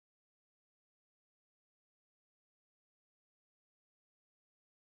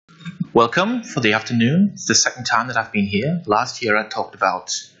Welcome for the afternoon. It's the second time that I've been here. Last year I talked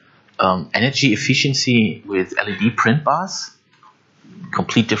about energy efficiency with LED print bars.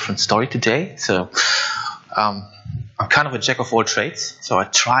 Complete different story today. So I'm kind of a jack of all trades, so I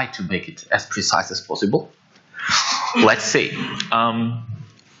try to make it as precise as possible. Let's see.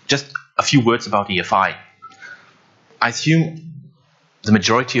 Just a few words about EFI. I assume the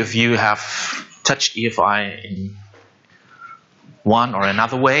majority of you have touched EFI in one or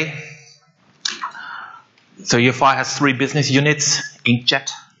another way. So EFI has three business units: Inkjet,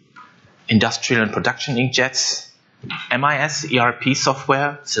 industrial and production inkjets, MIS, ERP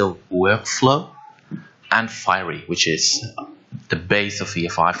software, so workflow, and Fiery, which is the base of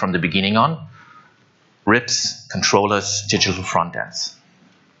EFI from the beginning on, RIPs, controllers, digital front ends.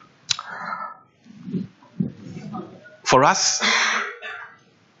 For us,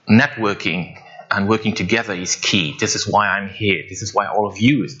 networking and working together is key. This is why I'm here. This is why all of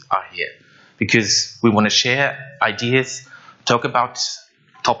you are here. Because we want to share ideas, talk about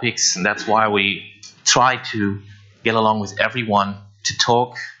topics, and that's why we try to get along with everyone to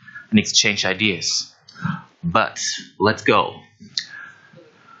talk and exchange ideas. But let's go.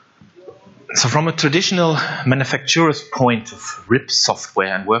 So from a traditional manufacturer's point of RIP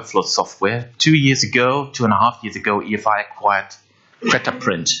software and workflow software, 2.5 years ago, EFI acquired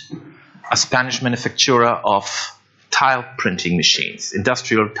Cretaprint, a Spanish manufacturer of tile printing machines,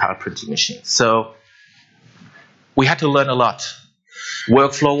 industrial tile printing machines. So we had to learn a lot,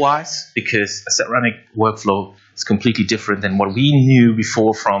 workflow-wise, because a ceramic workflow is completely different than what we knew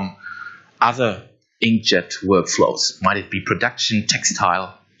before from other inkjet workflows. Might it be production,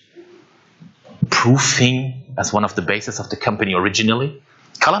 textile, proofing as one of the bases of the company originally,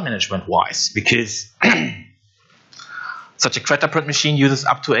 color management-wise, because such a Cretaprint machine uses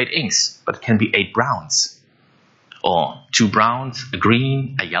up to 8 inks, but it can be 8 browns. Or 2 browns, a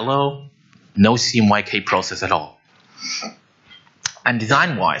green, a yellow, no CMYK process at all. And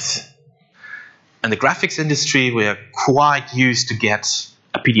design-wise, in the graphics industry, we are quite used to get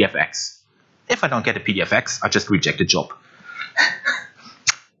a PDFX. If I don't get a PDFX, I just reject the job.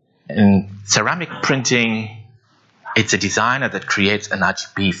 In ceramic printing, it's a designer that creates an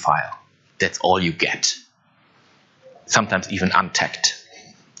RGB file. That's all you get. Sometimes even untagged.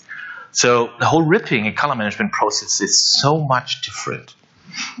 So the whole ripping and color management process is so much different.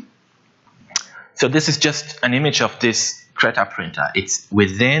 So this is just an image of this Creta printer. It's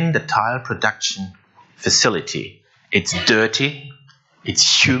within the tile production facility. It's dirty,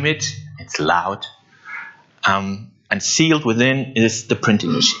 it's humid, it's loud, and sealed within is the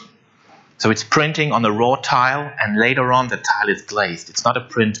printing machine. So it's printing on a raw tile, and later on the tile is glazed. It's not a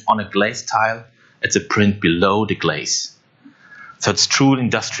print on a glazed tile, it's a print below the glaze. So it's true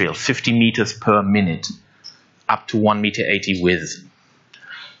industrial, 50 meters per minute, up to 1.80 meter width.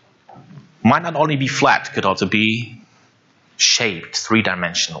 Might not only be flat, could also be shaped,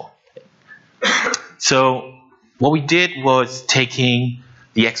 3-dimensional. So what we did was taking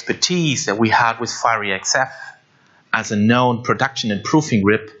the expertise that we had with Fiery XF as a known production and proofing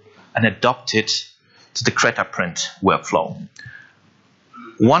RIP and adopt it to the Cretaprint workflow.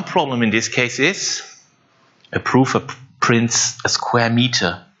 One problem in this case is a proofer prints a square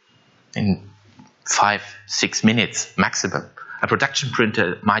meter in 5-6 minutes maximum. A production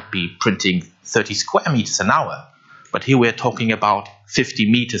printer might be printing 30 square meters an hour, but here we're talking about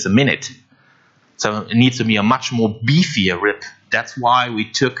 50 meters a minute. So it needs to be a much more beefier RIP. That's why we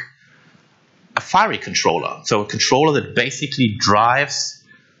took a Fiery controller. So a controller that basically drives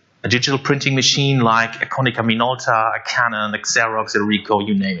a digital printing machine like a Konica Minolta, a Canon, a Xerox, a Ricoh,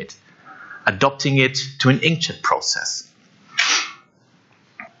 you name it. Adopting it to an inkjet process.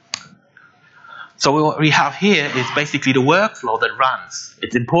 So what we have here is basically the workflow that runs.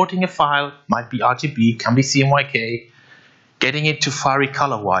 It's importing a file, might be RGB, can be CMYK, getting it to Fiery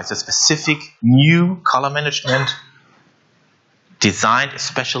color-wise, a specific new color management designed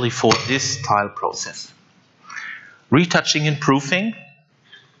especially for this tile process. Retouching and proofing,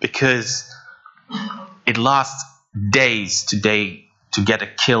 because it lasts days to get a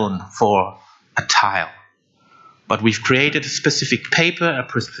kiln for a tile. But we've created a specific paper,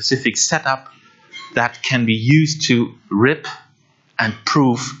 a specific setup that can be used to rip and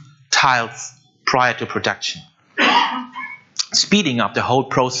proof tiles prior to production. Speeding up the whole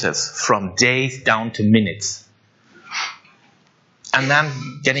process from days down to minutes. And then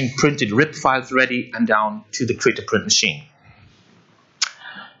getting printed RIP files ready and down to the Cretaprint machine.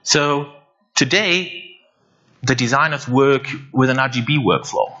 So today, the designers work with an RGB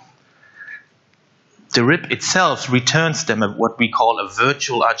workflow. The RIP itself returns them what we call a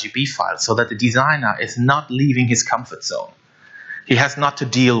virtual RGB file, so that the designer is not leaving his comfort zone. He has not to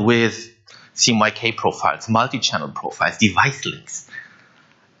deal with CMYK profiles, multi-channel profiles, device links.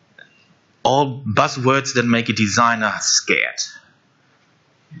 All buzzwords that make a designer scared.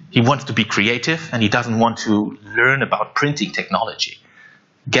 He wants to be creative, and he doesn't want to learn about printing technology.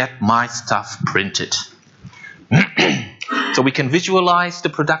 Get my stuff printed. So we can visualize the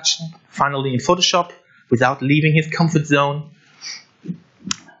production finally in Photoshop without leaving his comfort zone.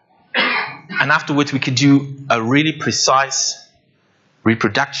 And afterwards we could do a really precise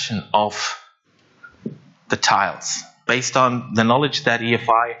reproduction of the tiles based on the knowledge that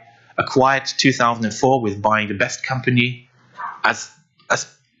EFI acquired 2004 with buying the best company as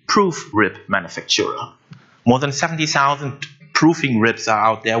proof rib manufacturer. More than 70,000 proofing ribs are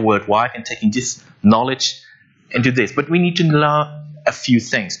out there worldwide, and taking this knowledge into this. But we need to learn a few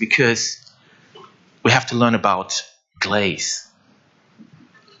things, because we have to learn about glaze.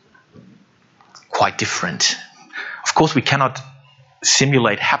 Quite different. Of course, we cannot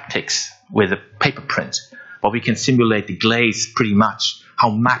simulate haptics with a paper print, but we can simulate the glaze pretty much.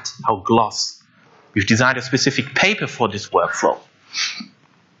 How matte, how gloss. We've designed a specific paper for this workflow.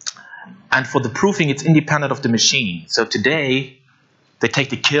 And for the proofing, it's independent of the machine. So today, they take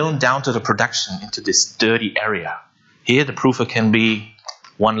the kiln down to the production into this dirty area. Here, the proofer can be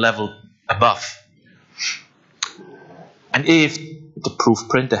one level above. And if the proof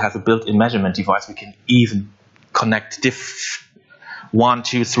printer has a built-in measurement device, we can even connect 1,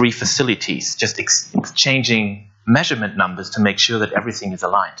 2, 3 facilities, just exchanging measurement numbers to make sure that everything is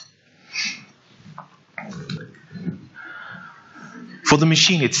aligned. For the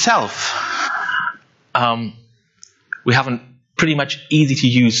machine itself, we have a pretty much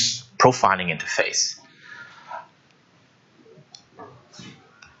easy-to-use profiling interface.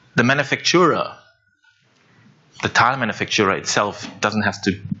 The manufacturer, the tile manufacturer itself, doesn't have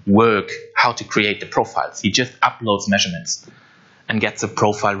to work how to create the profiles. He just uploads measurements and gets the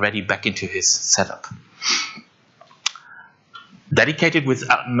profile ready back into his setup. Dedicated with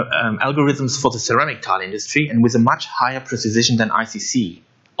algorithms for the ceramic tile industry, and with a much higher precision than ICC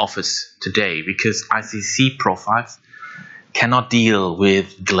offers today, because ICC profiles cannot deal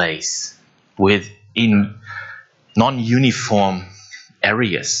with glaze, in non-uniform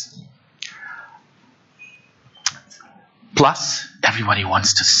areas. Plus, everybody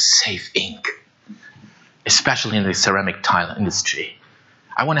wants to save ink, especially in the ceramic tile industry.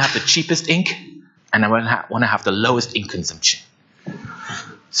 I want to have the cheapest ink, and I want to have the lowest ink consumption.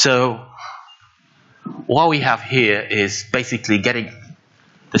 So what we have here is basically getting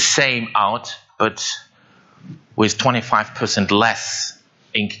the same out, but with 25% less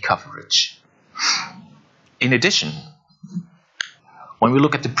ink coverage. In addition, when we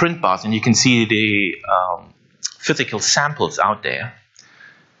look at the print bars, and you can see the physical samples out there,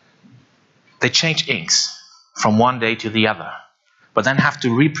 they change inks from one day to the other, but then have to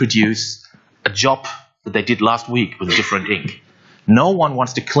reproduce a job that they did last week with a different ink. No one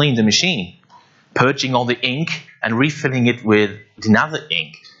wants to clean the machine, purging all the ink and refilling it with another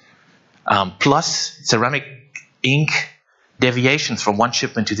ink. Plus, ceramic ink deviations from one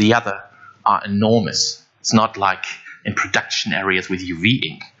shipment to the other are enormous. It's not like in production areas with UV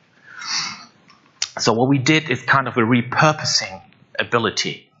ink. So what we did is kind of a repurposing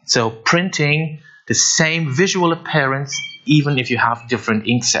ability. So printing the same visual appearance even if you have different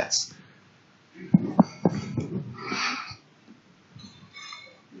ink sets.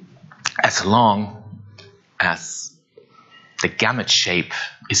 As long as the gamut shape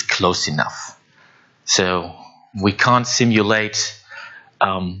is close enough. So we can't simulate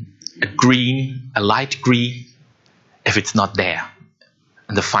a light green, if it's not there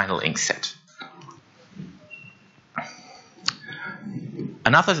in the final ink set.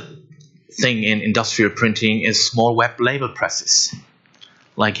 Another thing in industrial printing is small web label presses,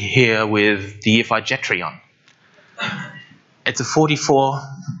 like here with the EFI Jetrion. It's a 44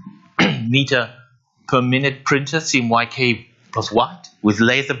 meter per minute printer, CMYK plus white, with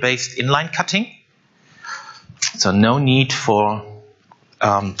laser-based inline cutting. So no need for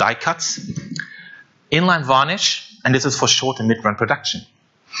die cuts. Inline varnish, and this is for short and mid-run production.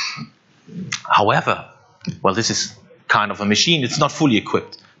 However, well, this is kind of a machine. It's not fully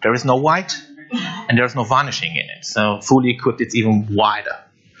equipped. There is no white, and there is no varnishing in it. So fully equipped, it's even wider.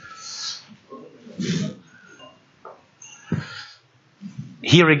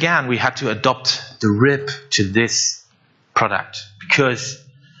 Here again, we had to adopt the rib to this product, because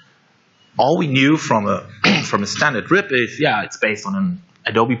all we knew from a standard rib is, yeah, it's based on an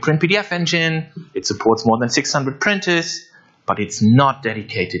Adobe Print PDF engine, it supports more than 600 printers, but it's not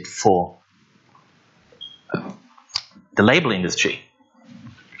dedicated for the label industry.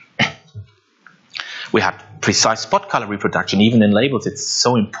 We had precise spot color reproduction. Even in labels, it's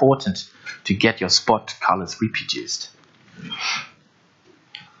so important to get your spot colors reproduced.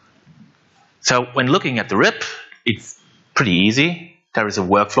 So when looking at the RIP, it's pretty easy. There is a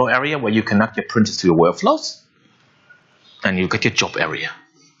workflow area where you connect your printers to your workflows, and you get your job area.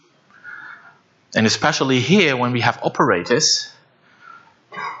 And especially here, when we have operators,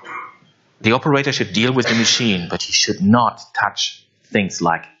 the operator should deal with the machine, but he should not touch things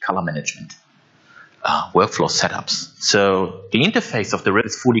like color management, workflow setups. So the interface of the RIP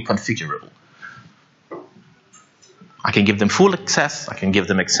is fully configurable. I can give them full access. I can give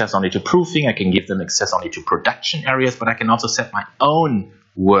them access only to proofing. I can give them access only to production areas, but I can also set my own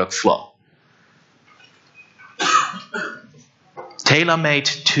workflow, tailor-made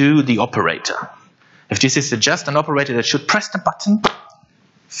to the operator. If this is just an operator that should press the button,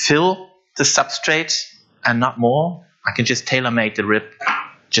 fill the substrate, and not more, I can just tailor-make the RIP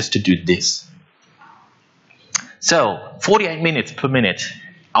just to do this. So 48 minutes per minute,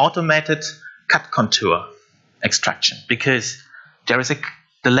 automated cut contour extraction, because there is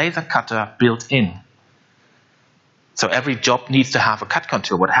the laser cutter built in. So every job needs to have a cut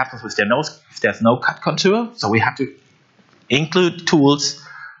contour. What happens if there's no cut contour? So we have to include tools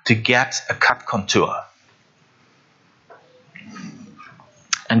to get a cut contour.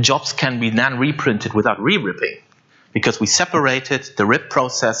 And jobs can be then reprinted without re-ripping, because we separated the RIP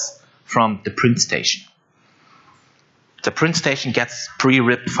process from the print station. The print station gets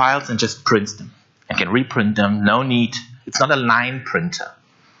pre-ripped files and just prints them and can reprint them. No need. It's not a line printer.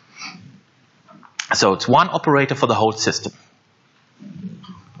 So it's one operator for the whole system.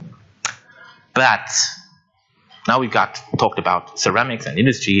 But now we've talked about ceramics and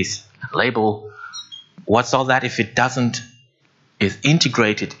industries, label. What's all that if it is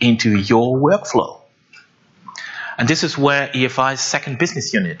integrated into your workflow? And this is where EFI's second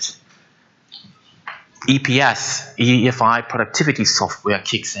business unit, EPS, EFI productivity software,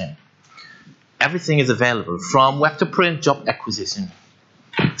 kicks in. Everything is available, from web to print, job acquisition,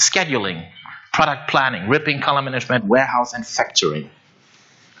 scheduling, product planning, ripping, color management, warehouse, and factoring.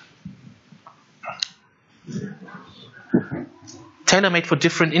 Tailor-made for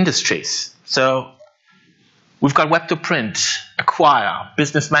different industries. So we've got web to print, acquire,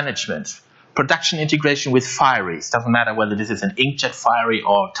 business management, production integration with firies. Doesn't matter whether this is an inkjet fiery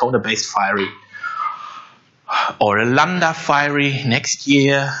or toner-based fiery or a lambda fiery next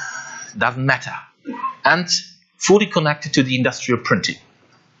year. Doesn't matter. And fully connected to the industrial printing.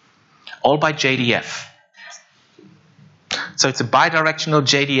 All by JDF. So it's a bidirectional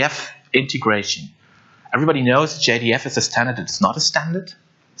JDF integration. Everybody knows JDF is a standard. It's not a standard.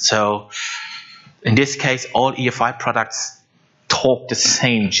 So in this case, all EFI products talk the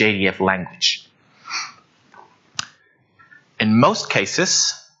same JDF language. In most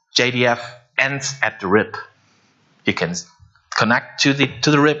cases, JDF ends at the RIP. You can connect to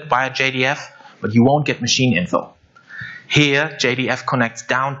the RIP via JDF, but you won't get machine info. Here, JDF connects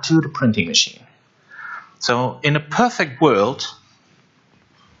down to the printing machine. So in a perfect world,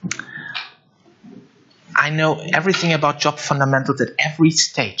 I know everything about job fundamentals at every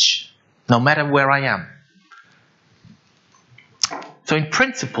stage, no matter where I am. So in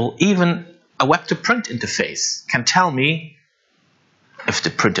principle, even a web-to-print interface can tell me if the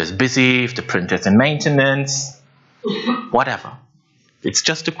printer is busy, if the printer is in maintenance, whatever. It's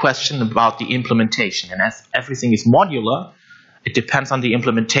just a question about the implementation. And as everything is modular, it depends on the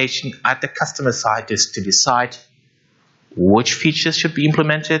implementation at the customer side to decide which features should be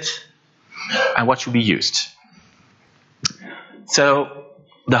implemented and what should be used. So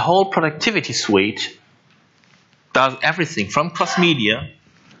the whole productivity suite does everything from cross-media,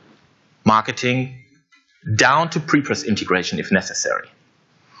 marketing, down to pre-press integration if necessary.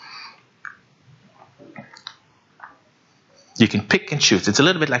 You can pick and choose. It's a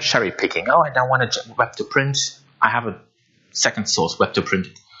little bit like cherry picking. Oh, I don't want a web to print. I have a second source web to print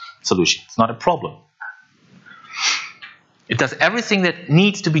solution. It's not a problem. It does everything that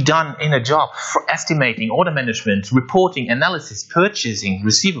needs to be done in a job for estimating, order management, reporting, analysis, purchasing,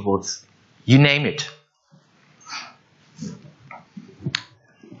 receivables, you name it.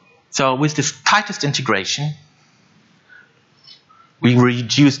 So with this tightest integration, we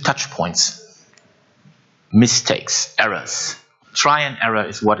reduce touch points, mistakes, errors. Try and error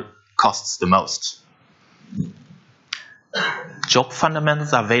is what it costs the most. Job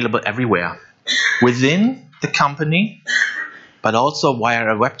fundamentals are available everywhere, within the company, but also via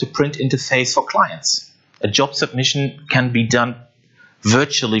a web-to-print interface for clients. A job submission can be done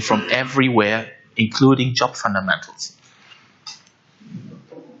virtually from everywhere, including job fundamentals.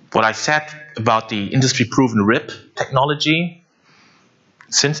 What I said about the industry-proven RIP technology,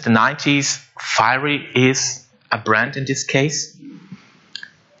 Since the 90s, Fiery is a brand in this case.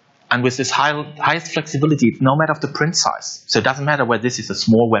 And with this highest flexibility, it's no matter of the print size. So it doesn't matter whether this is a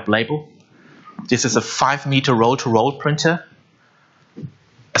small web label. This is a 5-meter roll-to-roll printer,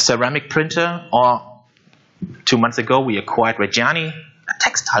 a ceramic printer, or 2 months ago we acquired Reggiani, a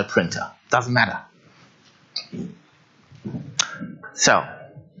textile printer. Doesn't matter. So,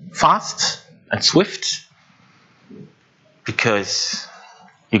 fast and swift, because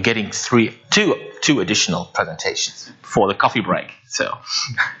you're getting two additional presentations for the coffee break. So,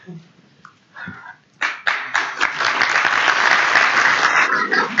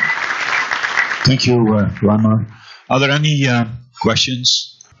 thank you, Raimar. Are there any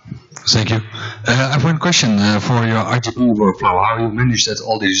questions? Thank you. I have one question for your RGB workflow. How you manage that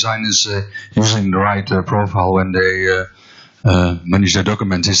all the designers using the right profile when they manage their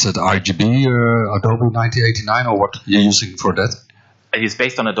document? Is that RGB, Adobe 9089, or what you're using for that? It is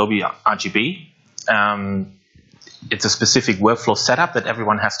based on Adobe RGB. It's a specific workflow setup that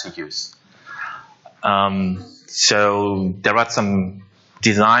everyone has to use. So there are some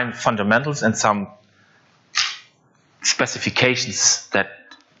design fundamentals and some specifications that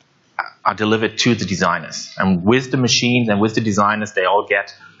are delivered to the designers. And with the machines and with the designers, they all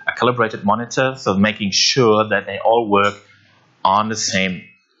get a calibrated monitor, so making sure that they all work on the same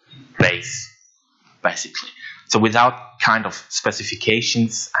base, basically. So without kind of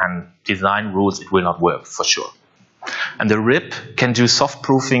specifications and design rules, it will not work for sure. And the RIP can do soft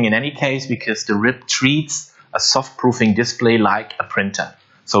proofing in any case, because the RIP treats a soft proofing display like a printer.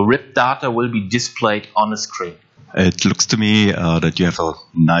 So RIP data will be displayed on the screen. It looks to me that you have a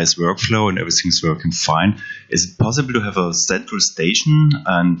nice workflow and everything's working fine. Is it possible to have a central station,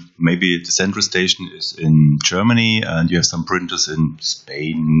 and maybe the central station is in Germany and you have some printers in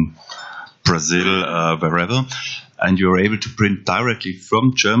Spain, Brazil, wherever, and you're able to print directly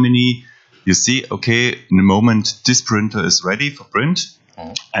from Germany? You see, okay, in a moment this printer is ready for print,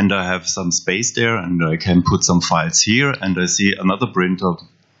 and I have some space there and I can put some files here, and I see another printer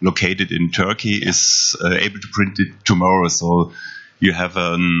located in Turkey is able to print it tomorrow. So you have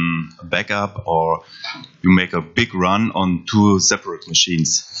a backup, or you make a big run on 2 separate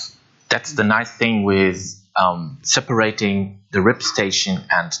machines. That's the nice thing with separating the RIP station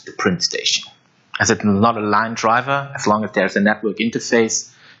and the print station. As it's not a line driver, as long as there's a network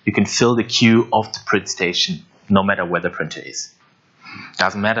interface, you can fill the queue of the print station no matter where the printer is.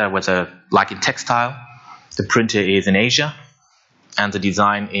 Doesn't matter whether, like in textile, the printer is in Asia and the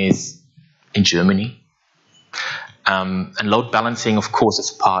design is in Germany. And load balancing, of course,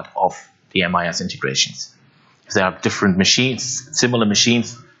 is part of the MIS integrations. If there are different machines, similar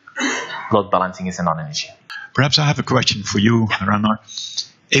machines, load balancing is not an issue. Perhaps I have a question for you, Raimar.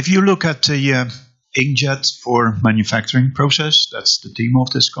 If you look at the inkjet for manufacturing process, that's the theme of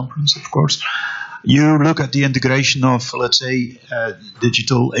this conference, of course. You look at the integration of, let's say,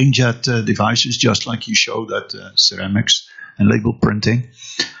 digital inkjet devices, just like you showed at ceramics and label printing.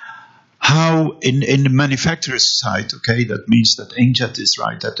 How, in the manufacturer's side, okay, that means that inkjet is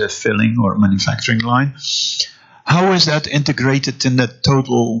right at the filling or manufacturing line. How is that integrated in the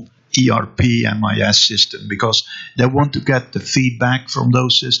total ERP MIS system? Because they want to get the feedback from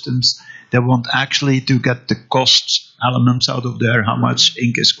those systems. They want actually to get the cost elements out of there, how much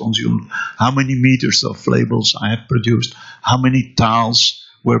ink is consumed, how many meters of labels I have produced, how many tiles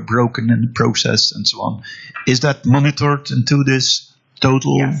were broken in the process, and so on. Is that monitored into this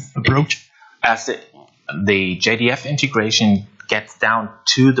total approach? As the JDF integration gets down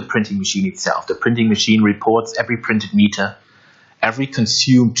to the printing machine itself. The printing machine reports every printed meter, every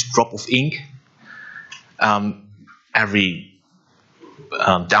consumed drop of ink, every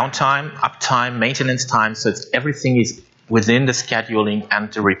downtime, uptime, maintenance time. So everything is within the scheduling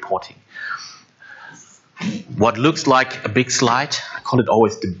and the reporting. What looks like a big slide, I call it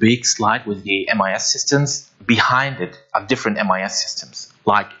always the big slide with the MIS systems. Behind it are different MIS systems,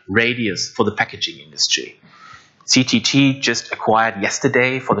 like Radius for the packaging industry. CTT just acquired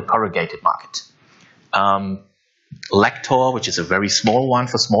yesterday for the corrugated market. Lector, which is a very small one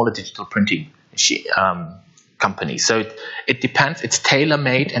for smaller digital printing companies. So it depends. It's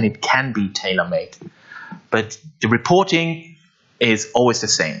tailor-made, and it can be tailor-made. But the reporting is always the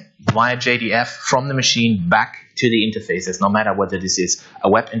same. Via JDF from the machine back to the interfaces, no matter whether this is a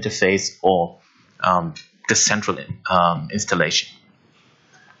web interface or the central installation.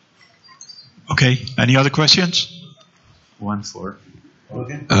 Okay, any other questions? One for.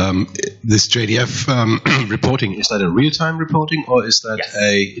 Okay. This JDF reporting, is that a real-time reporting, or is that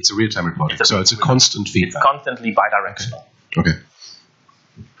it's a real-time reporting? So it's a constant feedback. It's constantly bidirectional. Okay.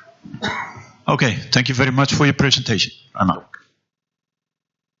 Okay, thank you very much for your presentation, Raimar.